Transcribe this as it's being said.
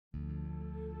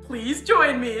please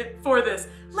join me for this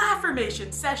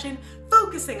Laughermations session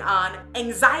focusing on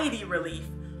anxiety relief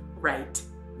right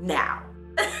now.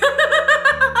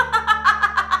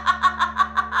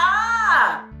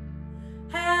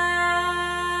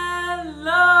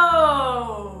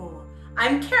 Hello!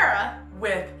 I'm Kara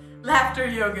with Laughter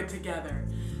Yoga Together.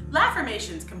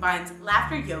 Laughermations combines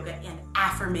laughter yoga and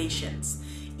affirmations.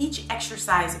 Each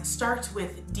exercise starts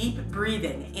with deep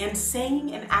breathing and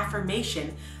saying an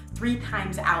affirmation 3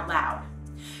 times out loud.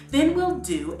 Then we'll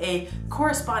do a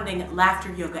corresponding laughter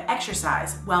yoga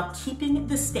exercise while keeping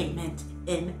the statement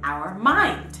in our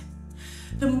mind.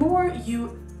 The more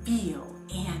you feel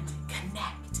and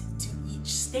connect to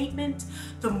each statement,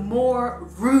 the more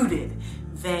rooted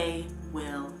they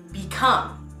will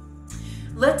become.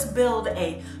 Let's build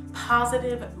a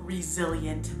positive,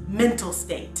 resilient mental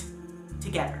state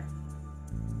together.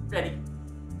 Ready?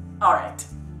 All right.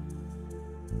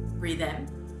 Breathe in.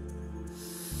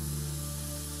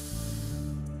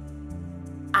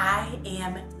 I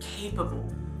am capable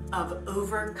of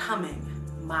overcoming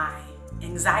my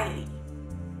anxiety.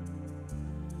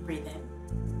 Breathe in.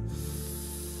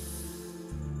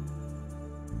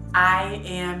 I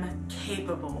am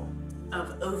capable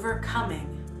of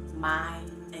overcoming my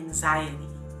anxiety.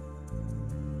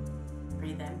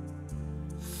 Breathe in.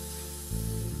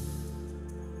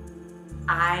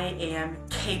 I am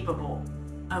capable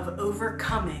of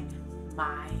overcoming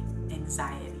my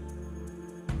anxiety.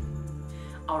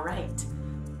 All right.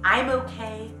 I'm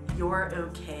okay, you're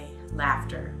okay.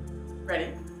 Laughter.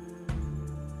 Ready?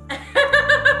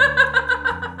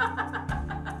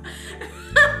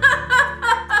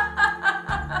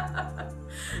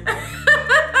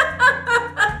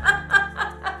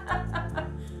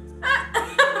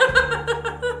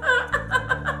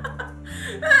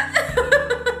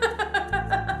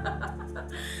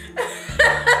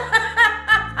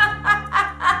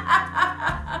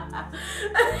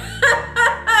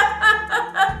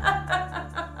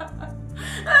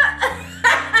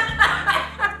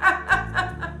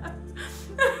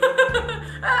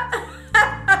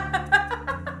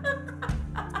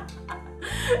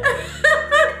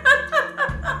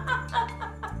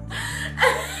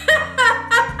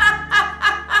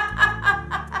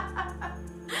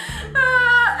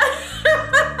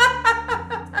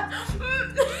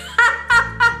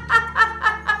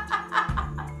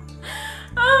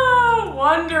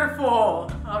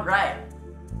 Wonderful. All right.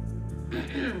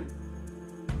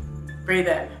 Breathe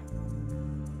in.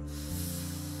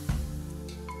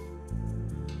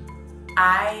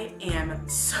 I am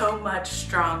so much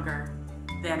stronger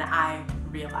than I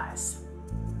realize.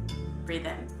 Breathe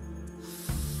in.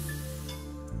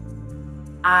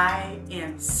 I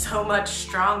am so much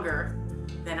stronger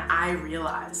than I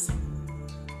realize.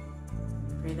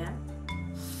 Breathe in.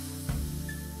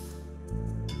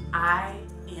 I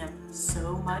am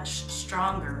so much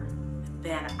stronger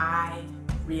than I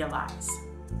realize.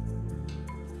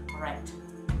 All right,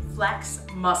 flex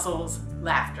muscles,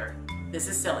 laughter. This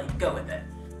is silly, go with it.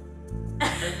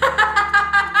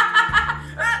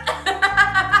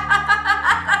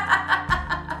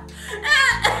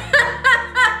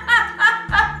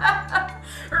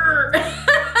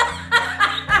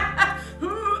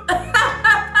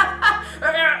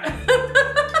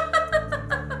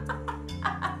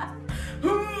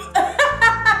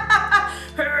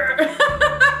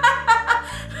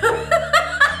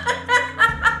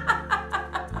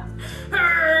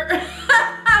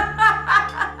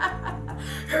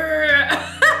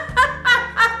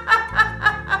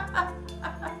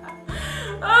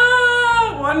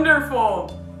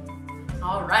 Wonderful.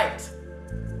 All right.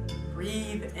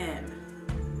 Breathe in.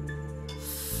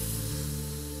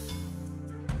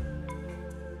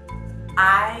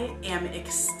 I am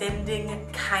extending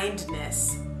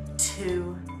kindness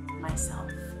to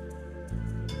myself.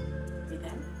 Breathe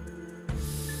in.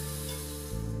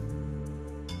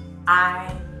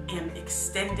 I am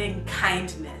extending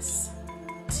kindness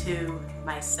to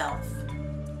myself.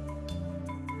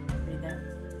 Breathe in.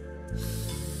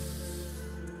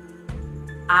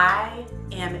 I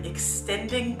am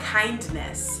extending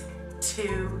kindness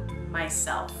to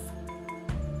myself.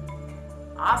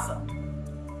 Awesome.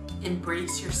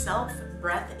 Embrace yourself,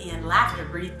 breath and laughter.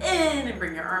 Breathe in and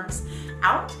bring your arms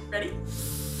out. Ready?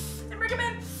 And bring them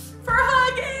in for a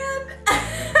hug and...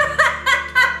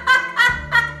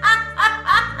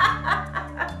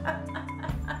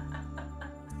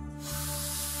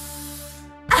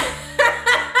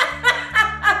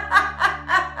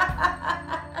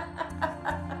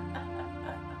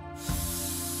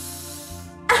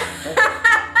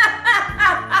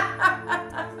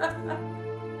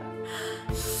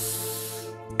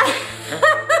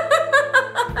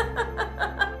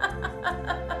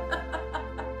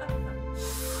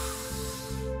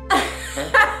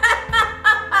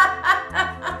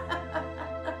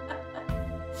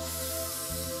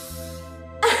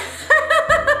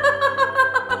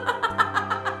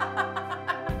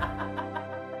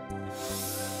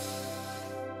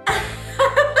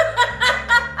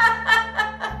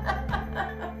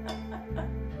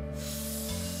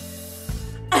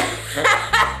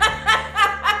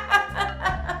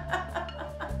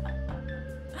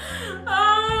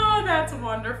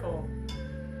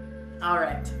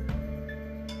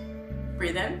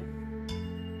 Breathe in.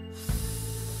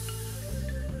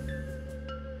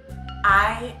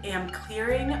 I am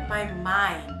clearing my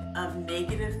mind of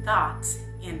negative thoughts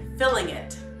and filling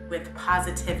it with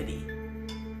positivity.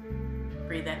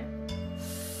 Breathe in.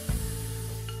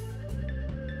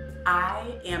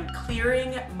 I am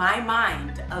clearing my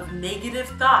mind of negative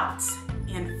thoughts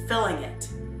and filling it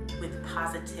with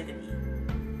positivity.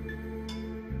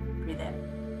 Breathe in.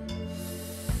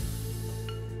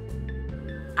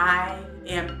 I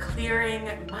am clearing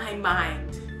my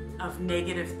mind of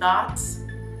negative thoughts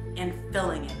and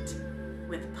filling it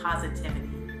with positivity.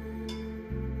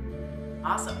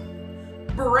 Awesome.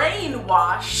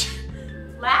 Brainwash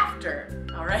laughter.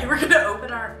 All right, we're gonna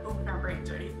open our brains.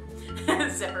 Ready?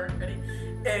 Zipper. Ready?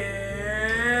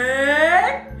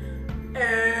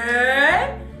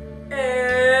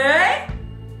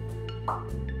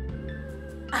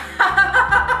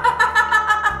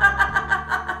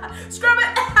 Scrub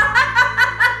it.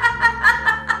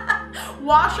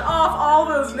 Wash off all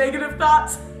those negative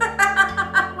thoughts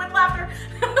with laughter.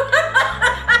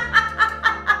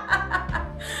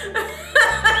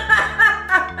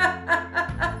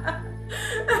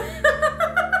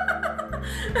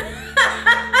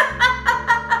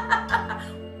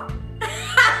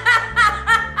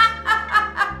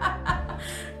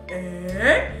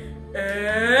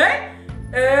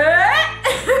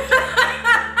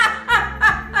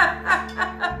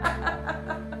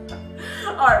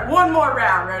 All right, one more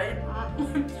round. Ready?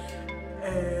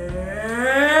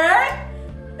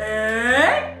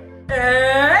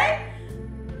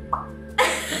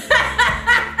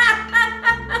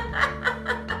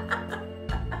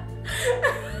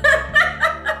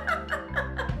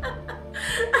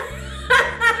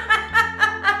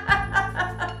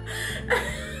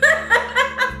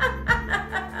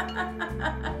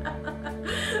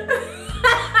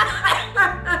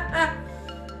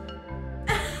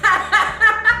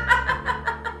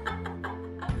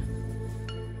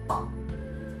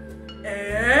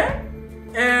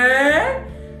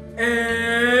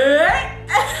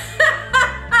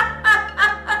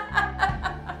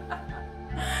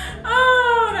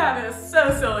 Oh, that is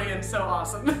so silly and so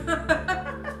awesome.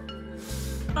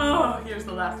 Oh, here's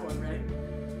the last one. Ready?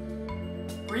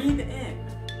 Breathe in.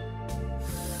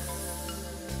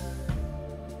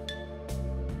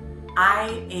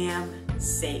 I am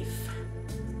safe.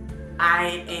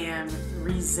 I am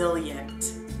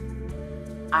resilient.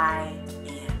 I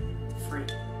am free.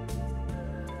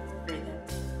 Breathe in.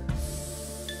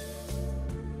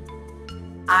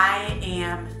 I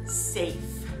am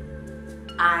safe.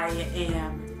 I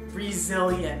am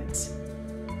resilient.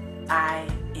 I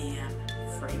am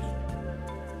free.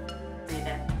 Breathe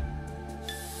in.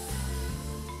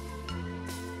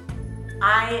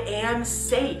 I am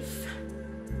safe.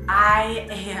 I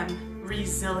am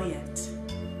resilient.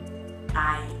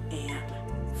 I am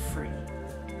free.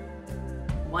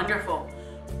 Wonderful.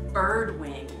 Bird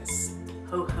wings.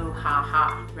 Ho, ho, ha,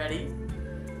 ha. Ready?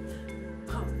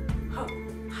 Ho, ho,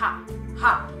 ha,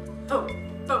 ha. Ho,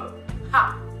 ho,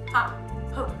 ha, ha.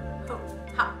 Ho, ho, ha, ha. Ho, ho, ha, ha. Ho, ho,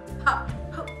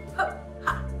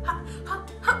 ha,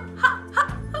 ha. Ho, ho, ha, ha.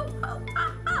 Ho, ho, ha,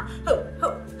 ha. Ho, ho,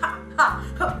 ha, ha.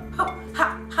 Ho, ho, ha,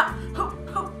 ha. Ho,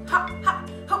 ho, ha,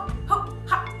 ha. Ho, ho,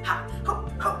 ha, ha.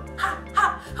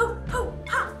 Ho, ho,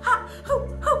 ha, ha. Ho,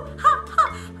 ho, ha, ha.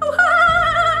 Ho, ha.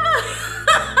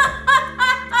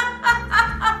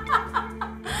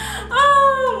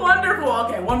 Oh, wonderful.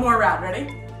 Okay, one more round. Ready?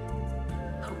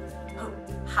 Ho, ho,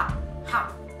 ha, ha.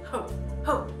 Ho,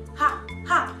 ho, ha,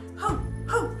 ha. Ho,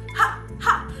 ho, ha,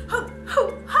 ha. Ho, ho,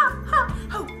 ha, ha. Ho,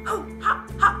 ho, ha,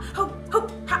 ha. Ho, ho,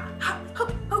 ha, ha. Ho,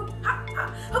 ho, ha, ha.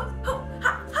 Ho, ho,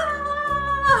 ha, ha.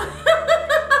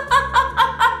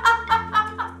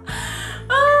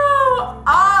 Oh,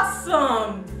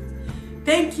 awesome.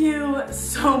 Thank you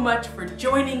so much for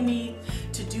joining me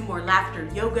to do more laughter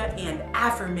yoga and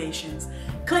affirmations.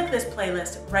 Click this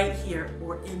playlist right here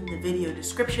or in the video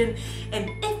description. And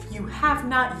if you have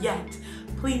not yet,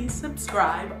 please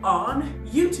subscribe on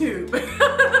YouTube.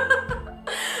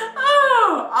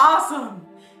 Oh, awesome.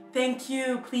 Thank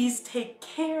you. Please take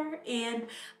care and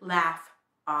laugh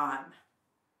on.